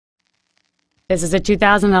This is a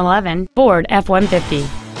 2011 Ford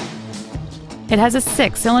F-150. It has a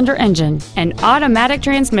 6-cylinder engine, an automatic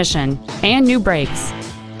transmission, and new brakes.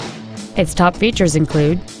 Its top features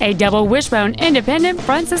include a double wishbone independent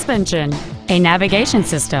front suspension, a navigation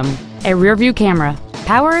system, a rear-view camera,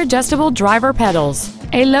 power adjustable driver pedals,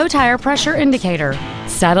 a low tire pressure indicator,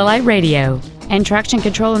 satellite radio, and traction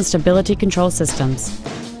control and stability control systems.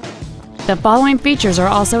 The following features are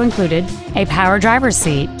also included: a power driver's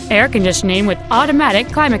seat, air conditioning with automatic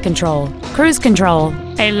climate control, cruise control,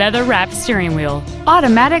 a leather-wrapped steering wheel,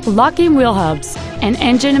 automatic locking wheel hubs, an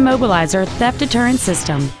engine immobilizer theft deterrent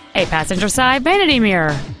system, a passenger side vanity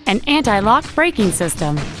mirror, an anti-lock braking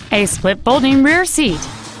system, a split folding rear seat,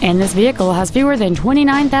 and this vehicle has fewer than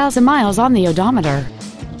 29,000 miles on the odometer.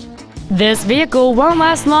 This vehicle won't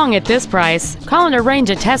last long at this price. Call and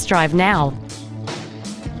arrange a test drive now.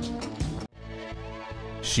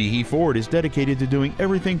 Sheehy Ford is dedicated to doing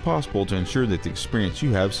everything possible to ensure that the experience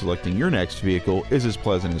you have selecting your next vehicle is as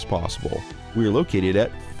pleasant as possible. We are located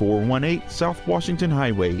at 418 South Washington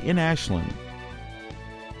Highway in Ashland.